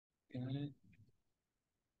Got it.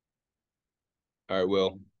 All right,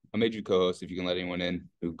 Will. I made you co-host if you can let anyone in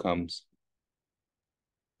who comes.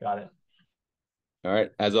 Got it. All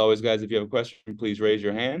right. As always, guys, if you have a question, please raise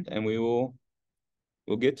your hand and we'll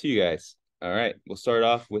get to you guys. All right. We'll start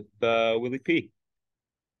off with Willie P.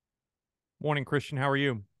 Morning, Christian. How are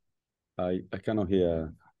you? I cannot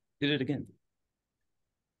hear. Did it again.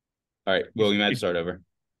 All right. You, Will, you might you, start over.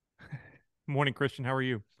 Morning, Christian. How are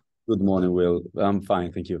you? Good morning, Will. I'm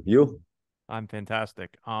fine, thank you. You? I'm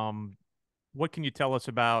fantastic. What can you tell us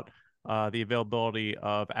about the availability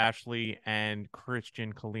of Ashley and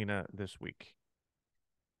Christian Kalina this week?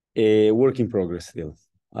 A work in progress still.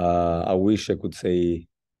 I wish I could say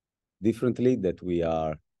differently that we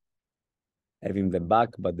are having them back,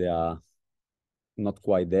 but they are not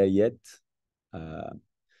quite there yet.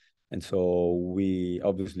 And so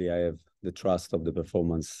I have the trust of the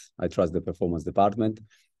performance. I trust the performance department.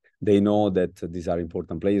 They know that these are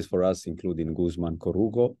important players for us, including Guzman,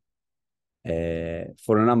 Coruco,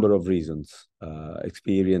 for a number of reasons,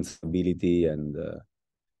 experience, ability, and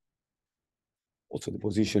also the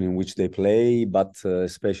position in which they play, but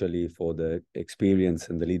especially for the experience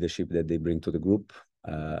and the leadership that they bring to the group.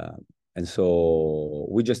 And so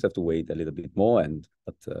we just have to wait a little bit more,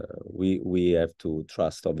 but we have to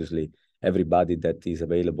trust, obviously, everybody that is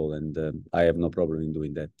available, and I have no problem in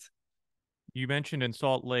doing that. You mentioned in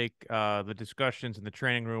Salt Lake the discussions in the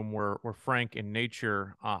training room were frank in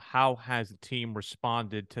nature. How has the team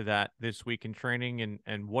responded to that this week in training,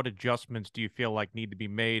 and what adjustments do you feel like need to be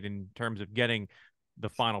made in terms of getting the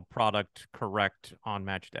final product correct on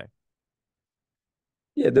match day?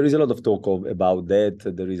 Yeah, there is a lot of talk about that.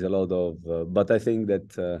 There is a lot of, but I think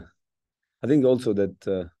also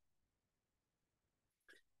that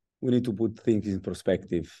we need to put things in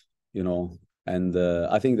perspective, and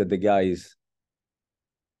I think that the guys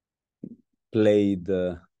played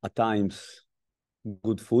at times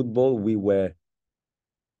good football. We were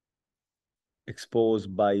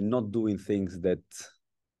exposed by not doing things that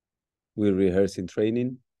we rehearse in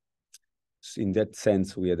training. So in that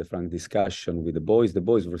sense, we had a frank discussion with the boys. The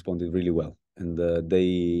boys responded really well, and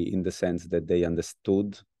they, in the sense that they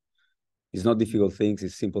understood. It's not difficult things,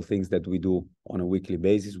 it's simple things that we do on a weekly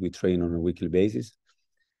basis. We train on a weekly basis.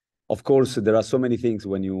 Of course, there are so many things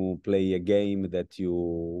when you play a game that you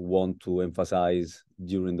want to emphasize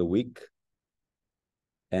during the week.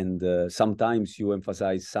 And sometimes you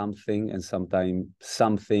emphasize something and sometimes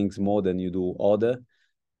some things more than you do other.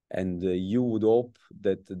 And you would hope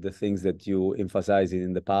that the things that you emphasized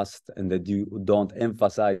in the past and that you don't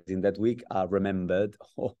emphasize in that week are remembered.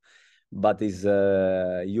 But it's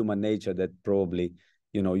human nature that probably,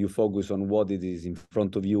 you focus on what it is in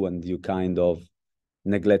front of you and you kind of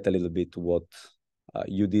neglect a little bit what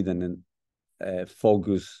you didn't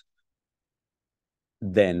focus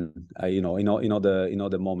then, in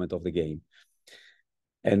the moment of the game.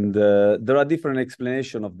 And there are different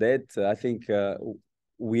explanations of that. I think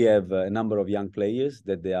we have a number of young players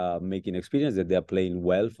that they are making experience, that they are playing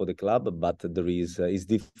well for the club, but there is it's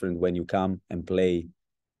different when you come and play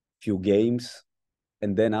few games,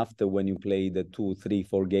 and then after when you play the 2, 3,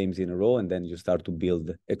 4 games in a row, and then you start to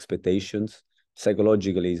build expectations.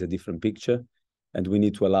 Psychologically is a different picture, and we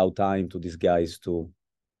need to allow time to these guys to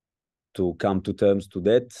come to terms to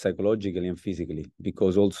that psychologically and physically,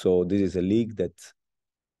 because also this is a league that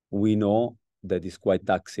we know that is quite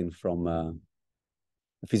taxing from a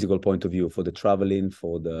physical point of view, for the traveling,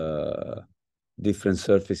 for the different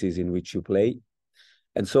surfaces in which you play.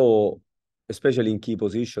 And so, especially in key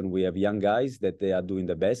position, we have young guys that they are doing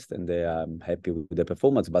the best and they are happy with the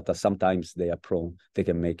performance, but sometimes they are prone, they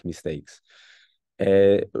can make mistakes.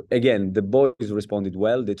 Again, the boys responded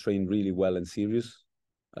well. They trained really well and serious,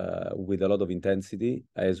 with a lot of intensity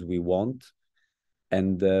as we want.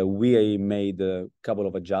 And we made a couple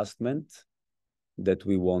of adjustments that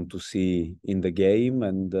we want to see in the game.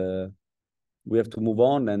 And we have to move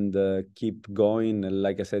on and keep going.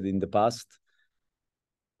 Like I said in the past,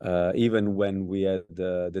 even when we had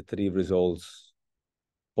the 3 results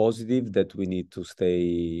positive, that we need to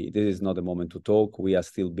stay. This is not a moment to talk. We are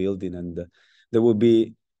still building, and there will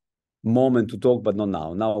be moment to talk, but not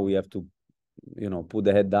now. Now we have to, put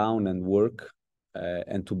the head down and work,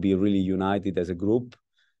 and to be really united as a group,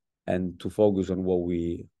 and to focus on what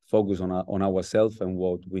we focus on ourselves and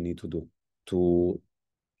what we need to do to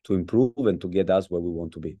improve and to get us where we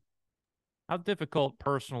want to be. How difficult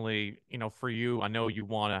personally, for you, I know you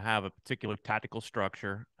want to have a particular tactical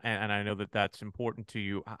structure, and I know that that's important to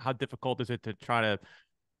you. How difficult is it to try to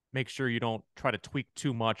make sure you don't try to tweak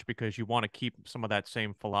too much because you want to keep some of that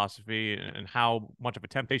same philosophy, and how much of a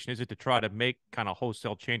temptation is it to try to make kind of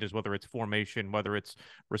wholesale changes, whether it's formation, whether it's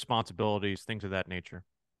responsibilities, things of that nature?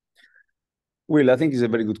 Will, I think it's a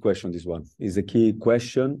very good question. This one is a key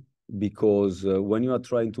question because when you are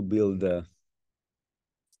trying to build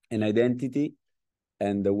an identity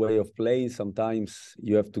and the way of playing, sometimes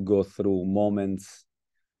you have to go through moments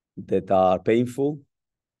that are painful,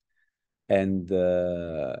 and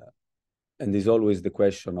there's always the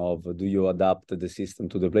question of, do you adapt the system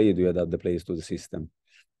to the player? Do you adapt the players to the system?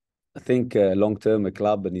 I think long term, a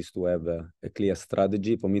club needs to have a clear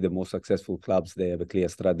strategy. For me, the most successful clubs, they have a clear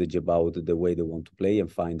strategy about the way they want to play and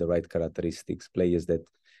find the right characteristics, players that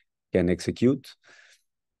can execute.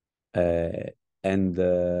 And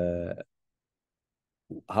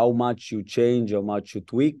how much you change, how much you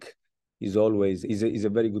tweak is always is a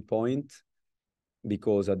very good point,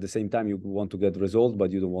 because at the same time you want to get results,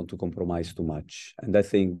 but you don't want to compromise too much. And I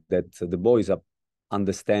think that the boys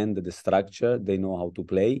understand the structure, they know how to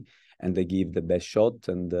play, and they give the best shot.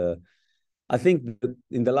 And I think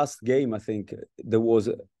in the last game, I think there was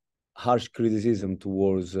harsh criticism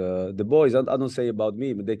towards the boys. I don't say about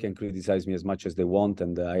me, but they can criticize me as much as they want,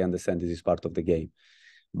 and I understand this is part of the game.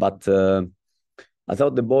 But I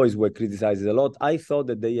thought the boys were criticized a lot. I thought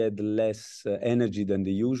that they had less energy than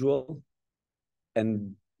the usual.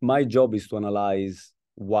 And my job is to analyze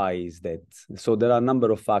why is that. So there are a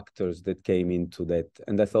number of factors that came into that.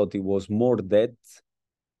 And I thought it was more that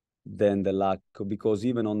than the lack, because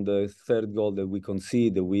even on the third goal that we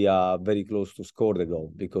conceded, we are very close to score the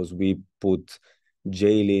goal because we put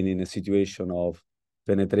Jalen in a situation of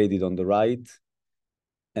penetrated on the right,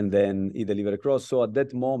 and then he delivered across. So at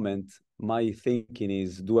that moment, my thinking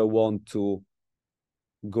is, do I want to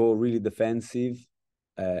go really defensive?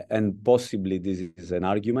 And possibly this is an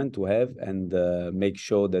argument to have, and make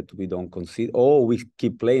sure that we don't concede, or we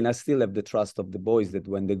keep playing. I still have the trust of the boys that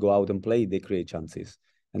when they go out and play, they create chances,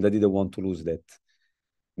 and I didn't want to lose that.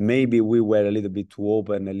 Maybe we were a little bit too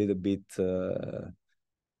open, a little bit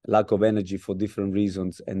lack of energy for different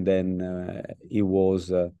reasons, and then it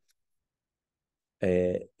was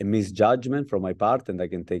a misjudgment from my part, and I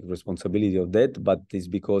can take responsibility of that. But it's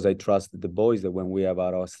because I trust the boys that when we have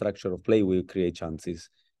our structure of play, we create chances,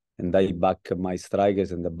 and I back my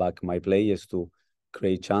strikers and I back my players to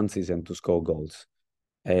create chances and to score goals.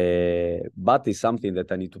 But it's something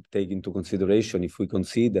that I need to take into consideration if we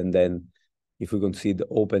concede, and then if we concede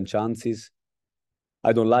open chances,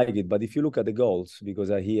 I don't like it. But if you look at the goals,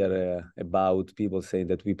 because I hear about people saying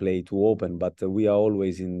that we play too open, but we are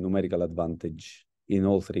always in numerical advantage in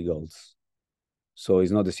all 3 goals. So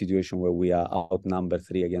it's not a situation where we are outnumbered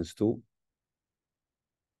 3 against 2,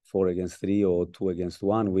 4 against 3, or 2 against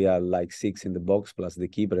 1. We are like 6 in the box plus the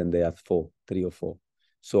keeper, and they have 4, 3 or 4.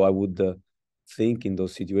 So I would think in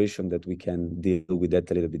those situations that we can deal with that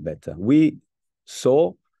a little bit better. We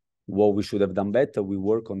saw what we should have done better. We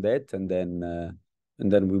work on that, and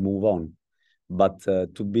then we move on. But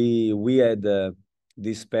we had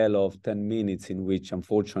this spell of 10 minutes in which,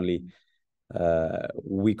 unfortunately,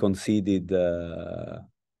 we conceded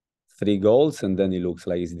 3 goals, and then it looks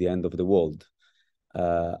like it's the end of the world.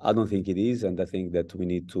 I don't think it is, and I think that we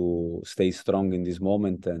need to stay strong in this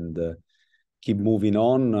moment and keep moving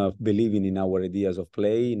on, believing in our ideas of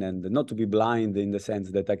playing, and not to be blind in the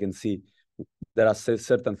sense that I can see there are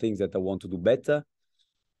certain things that I want to do better,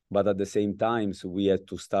 but at the same time, so we have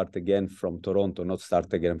to start again from Toronto, not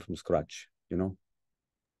start again from scratch, you know?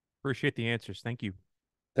 Appreciate the answers. Thank you.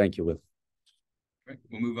 Thank you, Will. All right,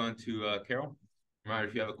 we'll move on to Carol. Reminder,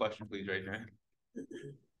 if you have a question, please raise your hand.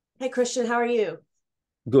 Hey, Christian, how are you?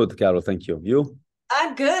 Good, Carol, thank you. You?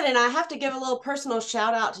 I'm good, and I have to give a little personal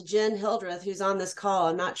shout out to Jen Hildreth, who's on this call.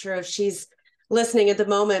 I'm not sure if she's listening at the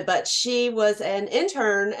moment, but she was an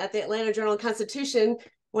intern at the Atlanta Journal-Constitution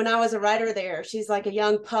when I was a writer there. She's like a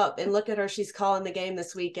young pup, and look at her, she's calling the game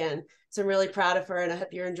this weekend. So I'm really proud of her, and I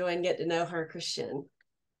hope you're enjoying getting to know her, Christian.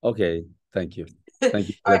 Okay, thank you. Thank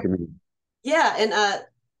you for letting me. Yeah, and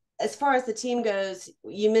as far as the team goes,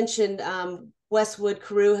 you mentioned Westwood,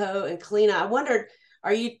 Carujo, and Kalina. I wondered,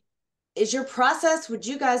 is your process, would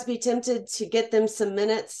you guys be tempted to get them some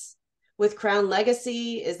minutes with Crown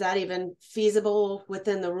Legacy? Is that even feasible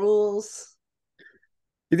within the rules?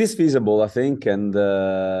 It is feasible, I think, and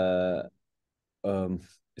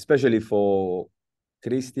especially for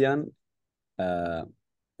Christian,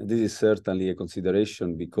 this is certainly a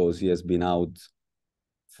consideration because he has been out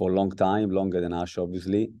for a long time, longer than Ash,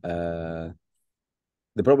 obviously. The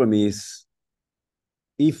problem is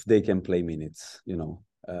if they can play minutes, you know.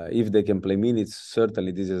 If they can play minutes,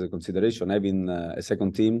 certainly this is a consideration. Having a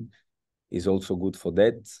second team is also good for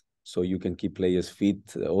that. So you can keep players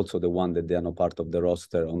fit, also the one that they are not part of the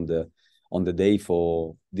roster on the day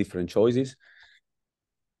for different choices.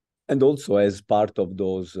 And also as part of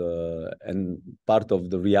those and part of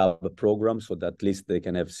the rehab program, so that at least they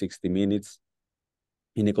can have 60 minutes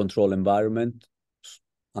in a controlled environment,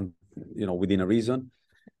 within a reason.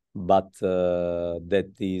 But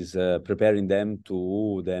that is preparing them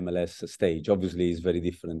to the MLS stage. Obviously, it's very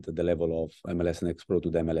different at the level of MLS Next Pro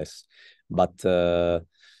to the MLS, but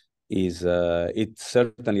it's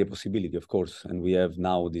certainly a possibility, of course. And we have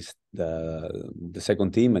now the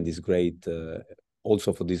second team, and it's great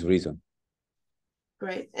also for this reason.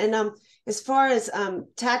 Great. And as far as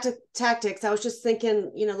tactics, I was just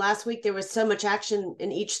thinking, last week there was so much action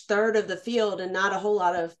in each third of the field and not a whole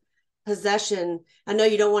lot of possession. I know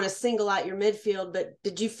you don't want to single out your midfield, but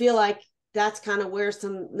did you feel like that's kind of where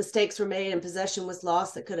some mistakes were made and possession was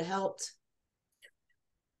lost that could have helped?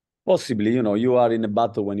 Possibly, you are in a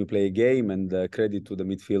battle when you play a game, and credit to the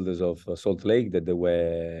midfielders of Salt Lake that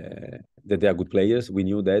they are good players. We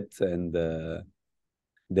knew that, and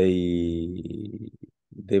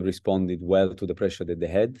they responded well to the pressure that they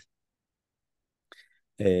had.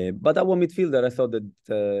 But our midfielder, I thought that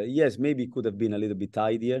yes, maybe it could have been a little bit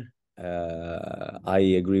tidier. I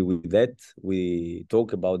agree with that. We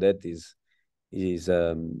talk about that is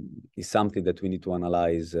something that we need to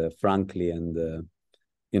analyze frankly and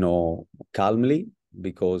calmly,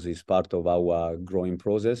 because it's part of our growing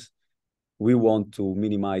process. We want to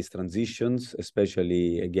minimize transitions,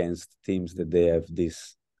 especially against teams that they have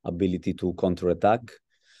this ability to counterattack.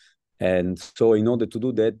 And so in order to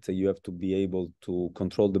do that, you have to be able to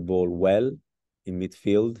control the ball well in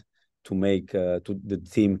midfield, to make the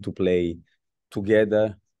team to play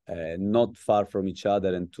together, not far from each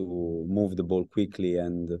other, and to move the ball quickly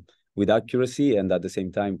and with accuracy, and at the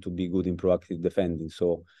same time to be good in proactive defending.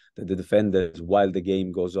 So that the defenders, while the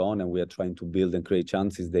game goes on and we are trying to build and create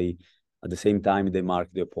chances, at the same time they mark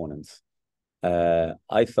the opponents.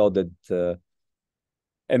 I thought that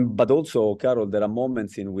but also, Carol, there are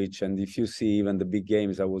moments in which, and if you see even the big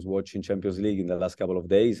games, I was watching Champions League in the last couple of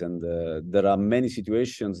days, and there are many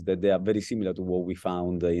situations that they are very similar to what we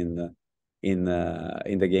found in the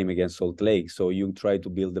game against Salt Lake. So you try to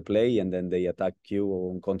build the play, and then they attack you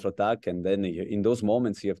on counterattack, and then in those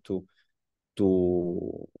moments you have to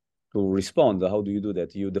respond. How do you do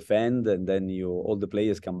that? You defend, and then all the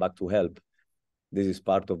players come back to help. This is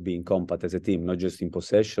part of being compact as a team, not just in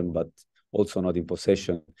possession, but also not in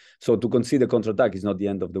possession. So to consider counterattack is not the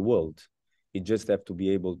end of the world. You just have to be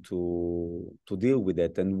able to deal with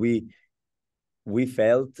it. And we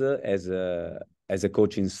felt as a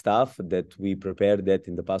coaching staff that we prepared that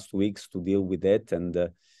in the past weeks to deal with that. And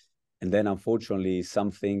then unfortunately,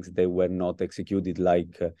 some things they were not executed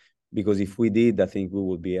because if we did, I think we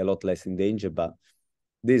would be a lot less in danger. But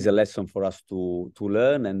this is a lesson for us to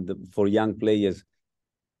learn, and for young players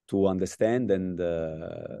to understand and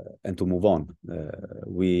to move on.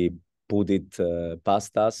 We put it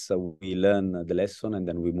past us, we learn the lesson, and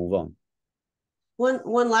then we move on.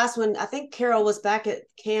 One last one. I think Carroll was back at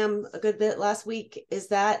Cam a good bit last week.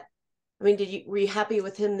 Were you happy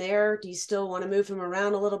with him there? Do you still want to move him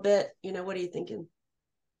around a little bit? What are you thinking?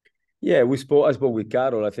 Yeah, I spoke with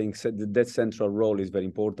Carroll. I think that central role is very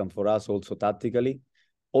important for us, also tactically,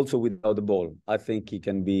 also without the ball. I think he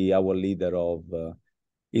can be our leader of.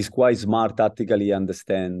 He's quite smart tactically,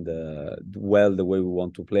 understand well the way we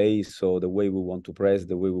want to play. So the way we want to press,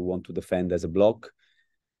 the way we want to defend as a block,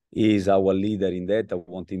 is our leader in that. I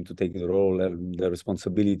want him to take the role and the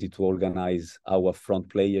responsibility to organize our front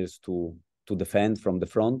players to defend from the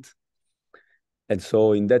front. And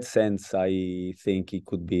so in that sense, I think he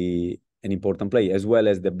could be an important player, as well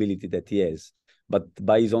as the ability that he has. But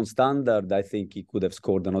by his own standard, I think he could have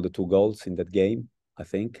scored another 2 goals in that game, I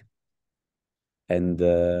think. And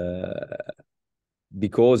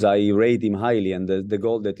because I rate him highly, and the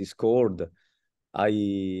goal that he scored,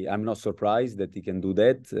 I'm not surprised that he can do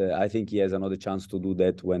that. I think he has another chance to do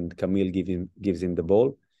that when Camille gives him the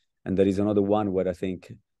ball. And there is another one where I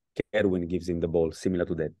think Kerwin gives him the ball, similar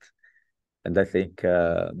to that. And I think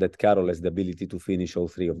that Carroll has the ability to finish all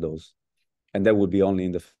 3 of those. And that would be only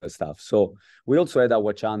in the first half. So we also had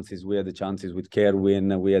our chances. We had the chances with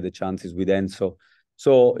Kerwin. We had the chances with Enzo.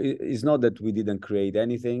 So it's not that we didn't create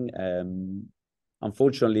anything.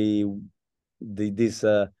 Unfortunately, this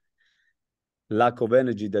lack of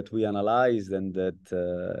energy that we analyzed, and that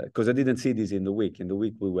because I didn't see this in the week. In the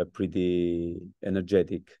week, we were pretty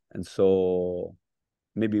energetic. And so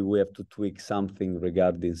maybe we have to tweak something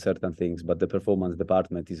regarding certain things, but the performance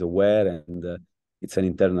department is aware, and it's an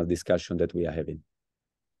internal discussion that we are having.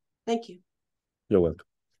 Thank you. You're welcome.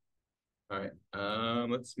 All right.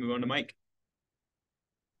 Let's move on to Mike.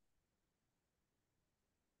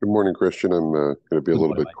 Good morning, Christian. I'm going to be a Good little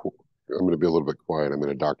morning, bit. I'm going to be a little bit quiet. I'm in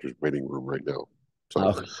a doctor's waiting room right now. So,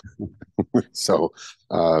 Okay. so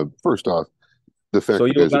first off, the fact So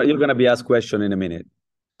that guys, you're gonna be asked question in a minute.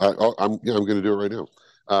 I'm going to do it right now.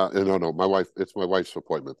 No, my wife. It's my wife's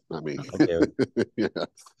appointment, not me. Okay.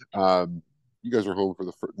 Yeah. You guys are home for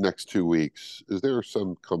the next 2 weeks. Is there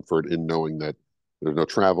some comfort in knowing that there's no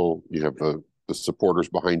travel? You have the supporters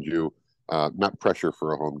behind you. Not pressure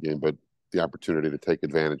for a home game, but the opportunity to take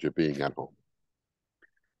advantage of being at home.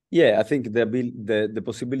 Yeah, I think the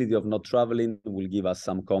possibility of not traveling will give us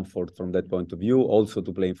some comfort from that point of view. Also,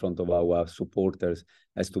 to play in front of our supporters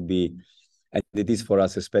has to be, and it is for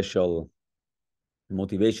us a special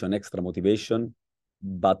motivation, extra motivation.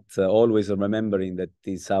 But always remembering that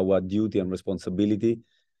it's our duty and responsibility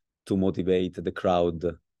to motivate the crowd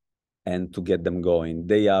and to get them going.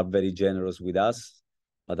 They are very generous with us,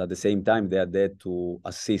 but at the same time, they are there to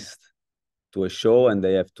assist to a show, and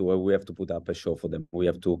we have to put up a show for them. We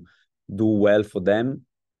have to do well for them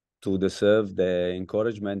to deserve the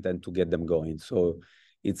encouragement and to get them going. So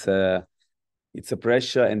it's a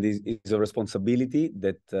pressure and it's a responsibility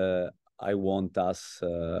that I want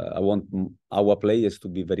our players to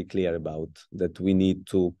be very clear about, that we need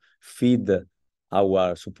to feed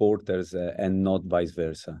our supporters and not vice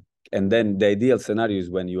versa. And then the ideal scenario is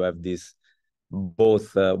when you have this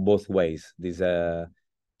both ways, this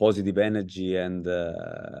positive energy and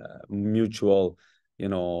mutual,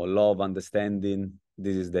 love, understanding.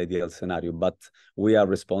 This is the ideal scenario, but we are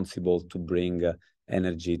responsible to bring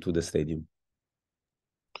energy to the stadium.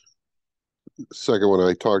 Second one,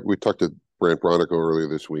 we talked to Brant Bronico earlier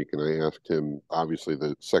this week, and I asked him, obviously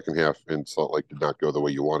the second half in Salt Lake did not go the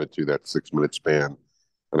way you wanted to, that 6-minute span.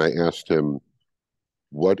 And I asked him,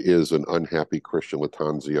 what is an unhappy Christian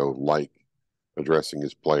Lattanzio like addressing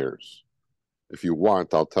his players? If you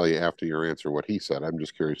want, I'll tell you after your answer what he said. I'm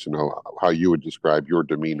just curious to know how you would describe your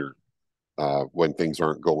demeanor when things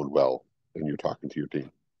aren't going well and you're talking to your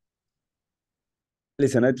team.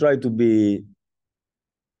 Listen, I try to be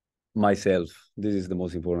myself. This is the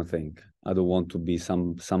most important thing. I don't want to be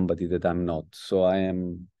somebody that I'm not. So I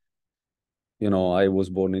am, I was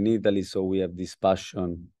born in Italy, so we have this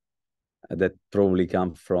passion that probably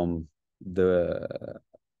comes from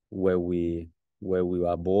where we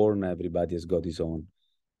are born. Everybody has got his own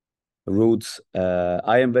roots.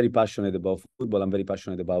 I am very passionate about football. I'm very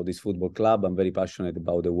passionate about this football club. I'm very passionate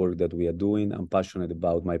about the work that we are doing. I'm passionate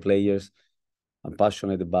about my players. I'm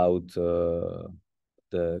passionate about the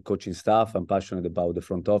coaching staff. I'm passionate about the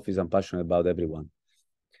front office. I'm passionate about everyone,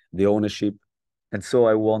 the ownership. And so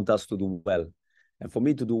I want us to do well. And for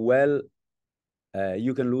me to do well,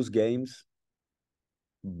 you can lose games,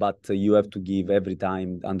 but you have to give every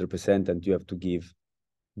time 100%, and you have to give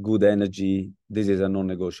good energy. This is a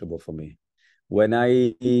non-negotiable for me. When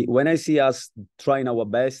I see us trying our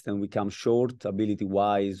best and we come short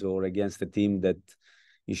ability-wise or against a team that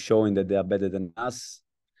is showing that they are better than us,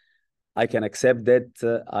 I can accept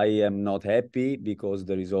that. I am not happy because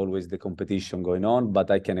there is always the competition going on,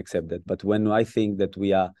 but I can accept that. But when I think that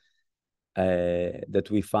we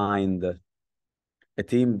find a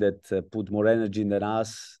team that put more energy than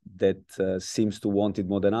us, that seems to want it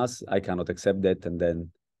more than us, I cannot accept that. And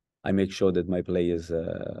then I make sure that my players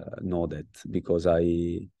know that, because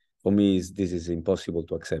for me, this is impossible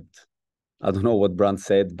to accept. I don't know what Brand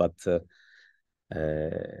said, but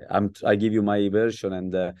I give you my version.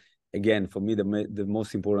 And again, for me, the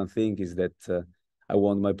most important thing is that I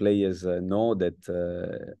want my players know that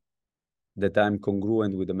I'm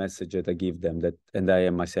congruent with the message that I give them, and I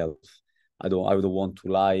am myself. I don't want to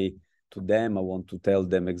lie to them. I want to tell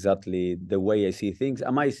them exactly the way I see things. I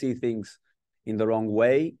might see things in the wrong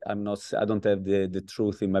way. I don't have the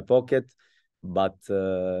truth in my pocket, but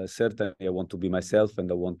certainly I want to be myself, and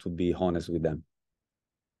I want to be honest with them.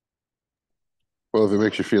 Well, if it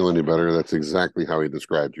makes you feel any better, that's exactly how he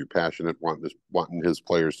described you: passionate, wanting his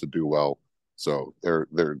players to do well. So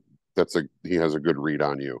he has a good read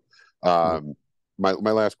on you. My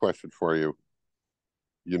last question for you,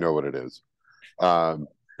 you know what it is.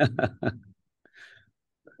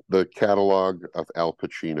 The catalog of Al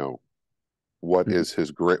Pacino. What is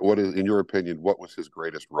in your opinion, what was his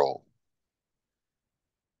greatest role?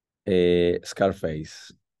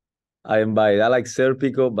 Scarface. I am biased. I like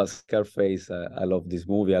Serpico, but Scarface, I love this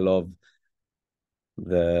movie. I love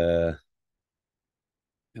the,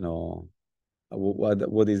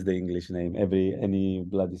 what is the English name? Any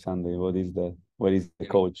Bloody Sunday. Where is the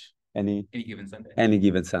coach? Any given Sunday. Any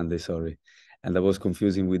given Sunday. Sorry, and I was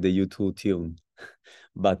confusing with the U2 tune,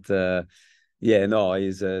 but Yeah, no,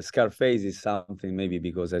 his Scarface is something maybe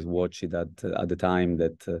because I watched it at the time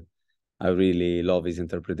that I really love his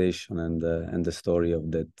interpretation and the story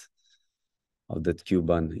of that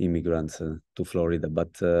Cuban immigrants to Florida.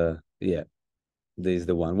 But yeah, this is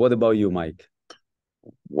the one. What about you, Mike?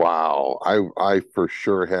 Wow, I for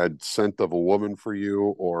sure had Scent of a Woman for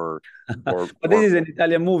you, or But this is an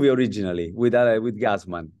Italian movie originally with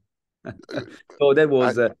Gassman. So that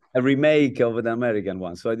was a remake of an American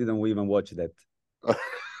one. So I didn't even watch that.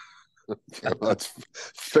 Yeah, that's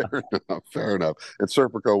fair enough. Fair enough. And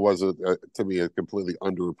Serpico was to me a completely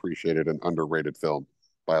underappreciated and underrated film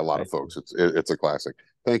by a lot of folks. It's a classic.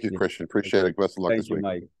 Thank you, Christian. Appreciate it. Best of luck this week.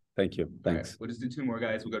 Thank you, Mike. Thank you. Thanks. Right, we'll just do two more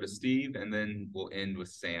guys. We'll go to Steve, and then we'll end with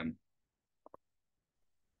Sam.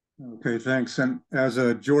 Okay, thanks. And as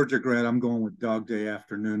a Georgia grad, I'm going with Dog Day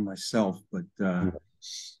Afternoon myself. But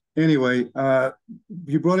anyway,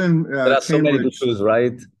 you brought in there are so many to choose,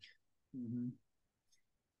 right? Mm-hmm.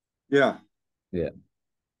 Yeah. Yeah.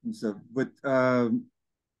 So, but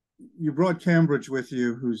you brought Cambridge with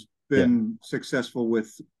you, who's been successful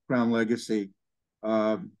with Crown Legacy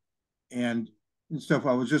and stuff.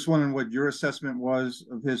 I was just wondering what your assessment was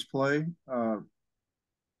of his play.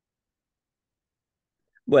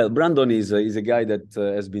 Well, Brandon is a guy that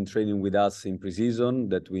has been training with us in preseason,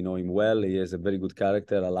 that we know him well. He has a very good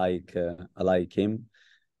character. I like him.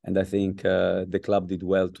 And I think the club did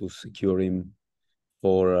well to secure him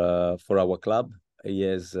for our club. He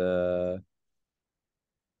has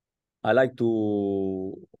I like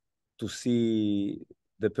to see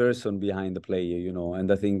the person behind the player, you know,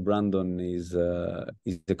 and I think Brandon is a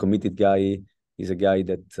committed guy. He's a guy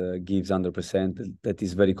that gives 100%, that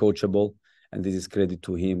is very coachable, and this is credit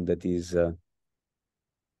to him, that he's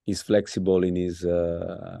flexible in his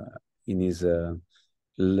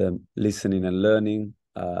listening and learning.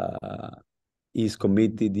 He's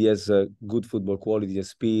committed. He has good football quality, he has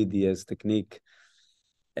speed, he has technique.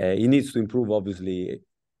 He needs to improve, obviously,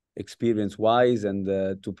 experience-wise, and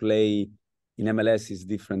to play in MLS is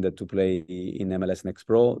different than to play in MLS Next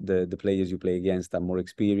Pro. The players you play against are more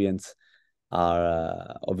experienced,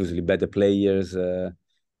 are obviously better players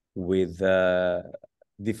with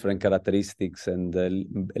different characteristics and a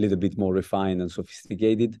little bit more refined and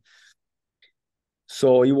sophisticated.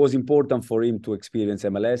 So it was important for him to experience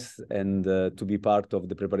MLS and to be part of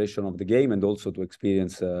the preparation of the game, and also to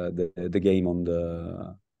experience the game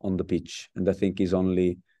on the pitch. And I think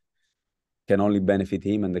can only benefit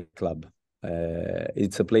him and the club.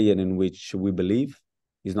 It's a player in which we believe.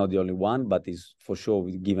 He's not the only one, but he's for sure,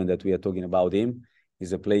 given that we are talking about him,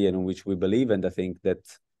 he's a player in which we believe, and I think that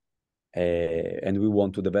and we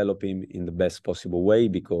want to develop him in the best possible way,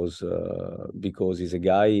 because he's a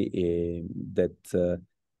guy that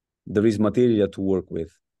there is material to work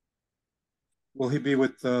with. Will he be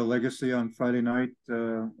with Legacy on Friday night?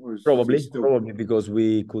 Or probably because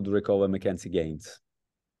we could recover Mackenzie Gaines.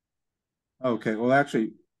 Okay, well,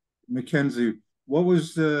 actually, Mackenzie, what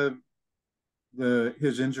was his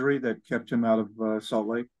injury that kept him out of Salt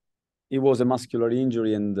Lake? It was a muscular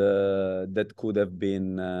injury, and that could have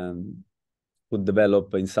been could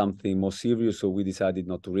develop in something more serious. So we decided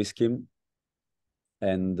not to risk him,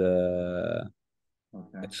 and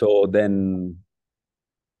so then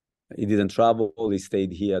he didn't travel. He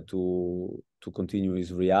stayed here to continue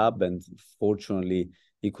his rehab, and fortunately,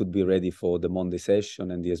 he could be ready for the Monday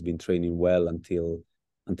session, and he has been training well until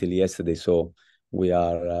yesterday. So we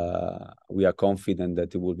are confident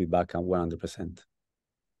that he will be back at 100%.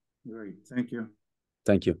 Great, thank you.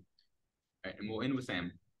 Thank you. All right, and we'll end with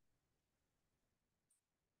Sam.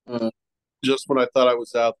 Just when I thought I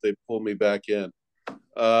was out, they pulled me back in.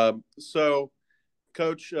 So,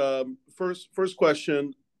 Coach, first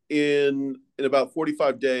question. In about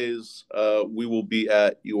 45 days, we will be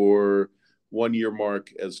at your 1-year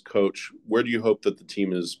mark as coach. Where do you hope that the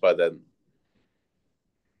team is by then?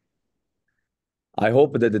 I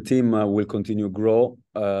hope that the team will continue to grow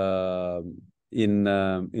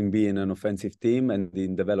in being an offensive team and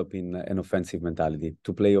in developing an offensive mentality.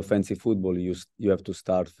 To play offensive football, you have to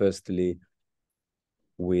start firstly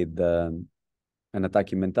with an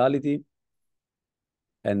attacking mentality,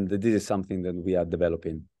 and this is something that we are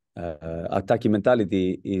developing. Attacking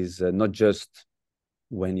mentality is not just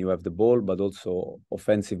when you have the ball, but also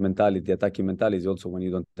offensive mentality. Attacking mentality is also when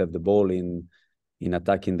you don't have the ball, in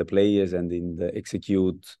attacking the players and in the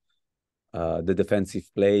execute the defensive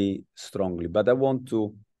play strongly. But I want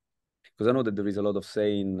to, because I know that there is a lot of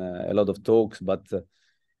saying, a lot of talks, but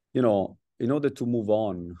you know, in order to move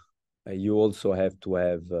on, you also have to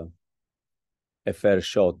have a fair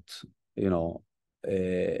shot. You know,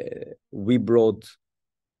 we brought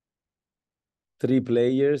 3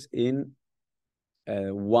 players in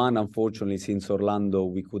One, unfortunately, since Orlando,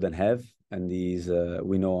 we couldn't have, and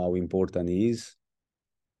we know how important he is.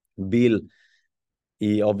 Bill,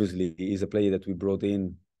 he obviously is a player that we brought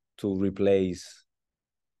in to replace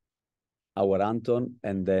our Anton,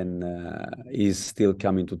 and then he's still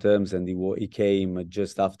coming to terms, and he came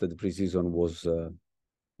just after the preseason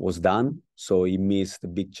was done, so he missed a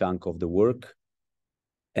big chunk of the work.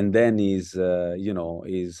 And then is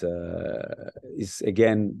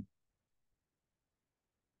again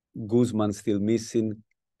Guzman still missing,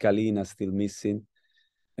 Kalina still missing.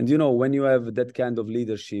 And, when you have that kind of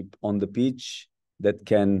leadership on the pitch that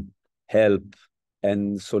can help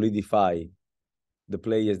and solidify the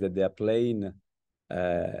players that they are playing,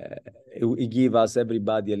 it give us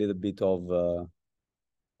everybody a little bit of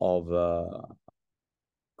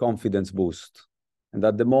confidence boost. And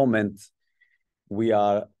at the moment, we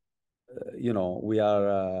are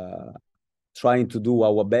trying to do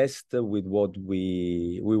our best with what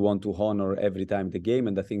we want to honor every time the game,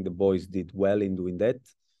 and I think the boys did well in doing that.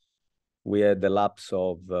 We had the lapse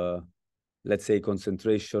of, let's say,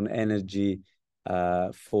 concentration, energy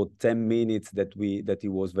for 10 minutes that it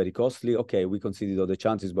was very costly. Okay, we conceded all the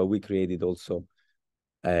chances, but we created also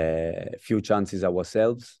a few chances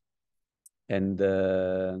ourselves. And,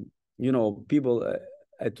 people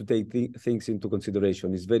had to take things into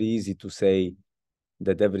consideration. It's very easy to say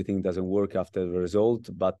that everything doesn't work after the result,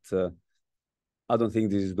 but I don't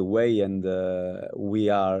think this is the way, and we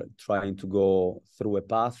are trying to go through a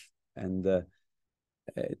path, and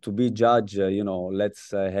to be judged,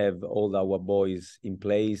 let's have all our boys in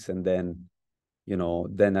place, and then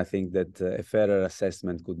I think that a fairer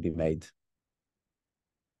assessment could be made.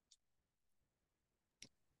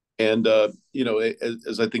 And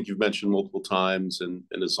as I think you've mentioned multiple times, and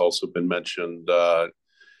has also been mentioned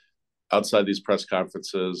outside these press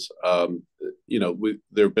conferences,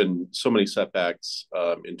 there have been so many setbacks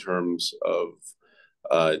in terms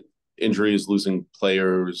of injuries, losing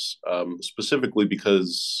players, specifically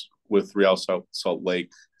because with Real Salt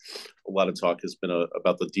Lake, a lot of talk has been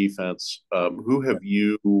about the defense. Who have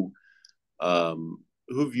you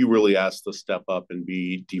really asked to step up and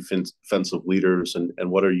be defensive leaders,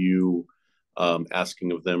 and what are you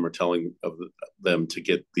asking of them or telling of them to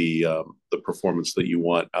get the performance that you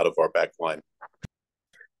want out of our back line?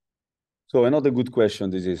 So another good question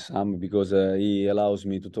this is, because he allows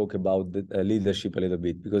me to talk about the leadership a little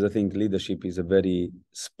bit, because I think leadership is a very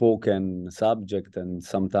spoken subject and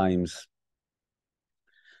sometimes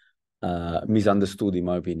misunderstood, in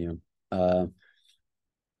my opinion.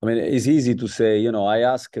 It's easy to say, I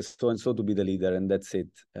ask so-and-so to be the leader, and that's it.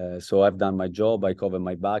 So I've done my job, I cover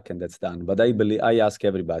my back, and that's done. But I ask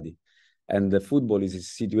everybody. And the football is a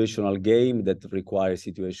situational game that requires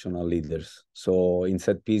situational leaders. So in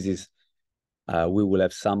set pieces, we will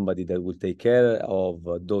have somebody that will take care of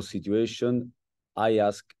those situations. I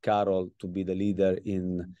ask Carol to be the leader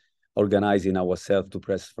in organizing ourselves to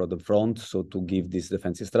press from the front, so to give this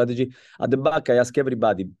defensive strategy. At the back, I ask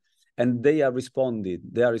everybody, and they are responding.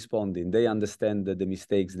 They understand the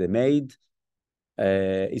mistakes they made.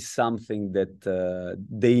 It's something that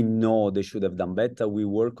they know they should have done better. We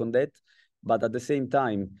work on that. But at the same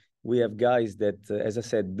time, we have guys that, as I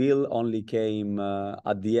said, Bill only came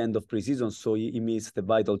at the end of preseason, so he missed a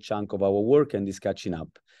vital chunk of our work and is catching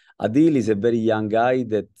up. Adil is a very young guy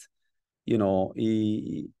that,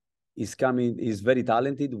 he's very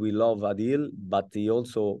talented. We love Adil, but he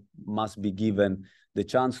also must be given the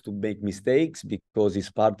chance to make mistakes, because it's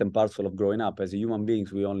part and parcel of growing up. As human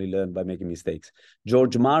beings, we only learn by making mistakes.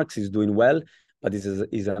 George Marks is doing well, but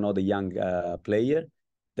is another young player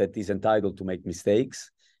that is entitled to make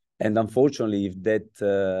mistakes. And unfortunately, if that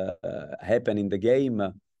happen in the game,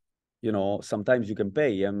 sometimes you can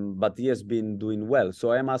pay him, but he has been doing well.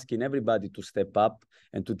 So I'm asking everybody to step up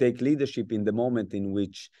and to take leadership in the moment in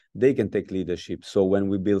which they can take leadership. So when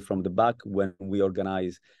we build from the back, when we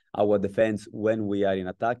organize our defense, when we are in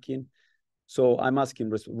attacking. So I'm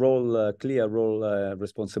asking clear role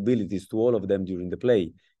responsibilities to all of them during the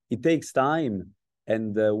play. It takes time,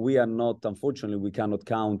 and unfortunately, we cannot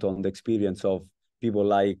count on the experience of people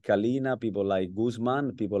like Kalina, people like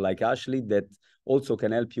Guzman, people like Ashley, that also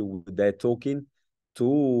can help you with their talking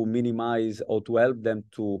to minimize or to help them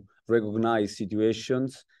to recognize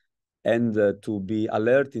situations and to be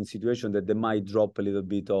alert in situations that they might drop a little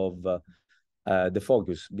bit of the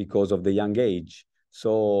focus because of the young age.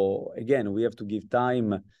 So again, we have to give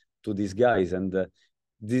time to these guys, and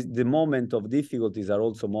the moment of difficulties are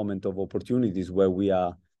also moment of opportunities where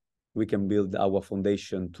we can build our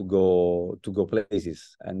foundation to go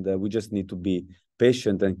places, and we just need to be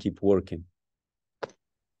patient and keep working.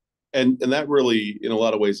 And that really, in a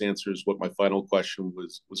lot of ways, answers what my final question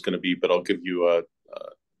was going to be. But I'll give you a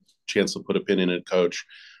chance to put a pin in it, Coach.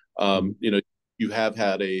 You know, you have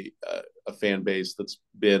had a fan base that's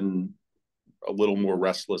been a little more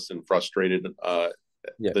restless and frustrated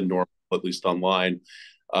than normal, at least online.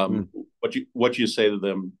 What do you say to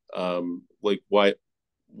them? Like, why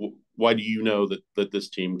do you know that this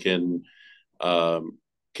team can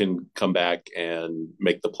come back and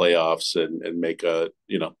make the playoffs and make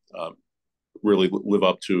really live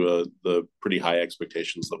up to the pretty high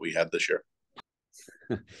expectations that we had this year?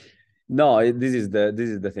 No, this is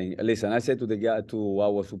the thing. Listen, I said to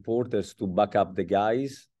our supporters to back up the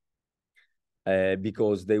guys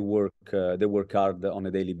because they work hard on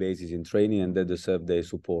a daily basis in training and they deserve their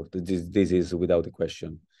support. This is without a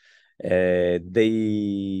question.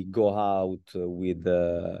 They go out with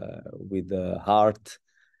heart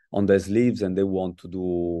on their sleeves and they want to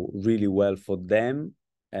do really well for them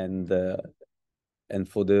and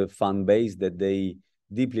for the fan base that they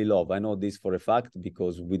deeply love. I know this for a fact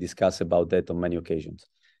because we discuss about that on many occasions.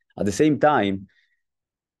 At the same time,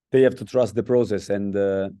 they have to trust the process and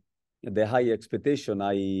the high expectation.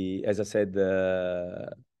 As I said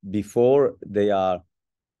before, they are,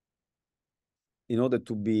 in order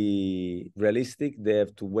to be realistic, they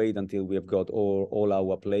have to wait until we have got all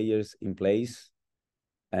our players in place.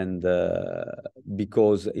 And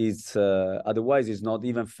because it's otherwise it's not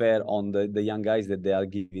even fair on the young guys that they are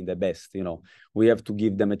giving the best. You know, we have to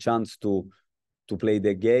give them a chance to play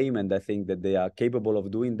the game, and I think that they are capable of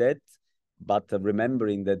doing that. But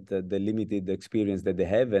remembering that the limited experience that they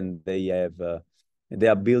have, and they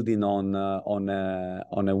are building on a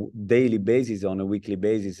daily basis, on a weekly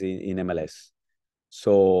basis in MLS.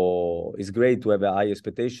 So it's great to have a high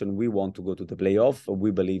expectation. We want to go to the playoff.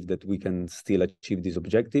 We believe that we can still achieve this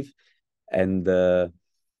objective, and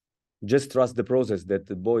just trust the process that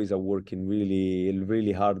the boys are working really,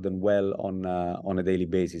 really hard and well on a daily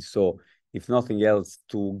basis. So if nothing else,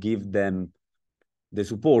 to give them the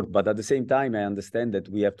support, but at the same time, I understand that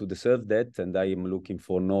we have to deserve that, and I am looking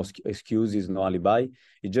for no excuses, no alibi.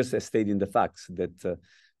 It just stating the facts that.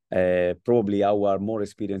 Probably our more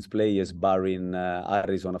experienced players, barring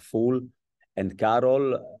Arizona Full and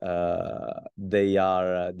Carroll,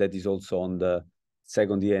 that is also on the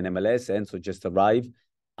second year in MLS, and so just arrived,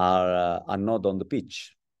 are not on the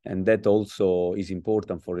pitch, and that also is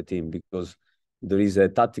important for a team because there is a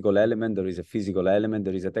tactical element, there is a physical element,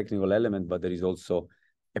 there is a technical element, but there is also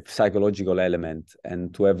a psychological element,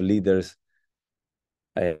 and to have leaders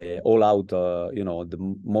all out,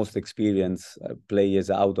 the most experienced players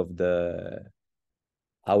out of the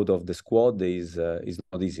squad is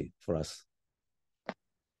not easy for us.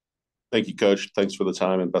 Thank you, Coach. Thanks for the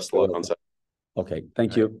time and best of luck on Saturday. Okay,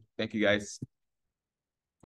 thank you. Thank you, guys.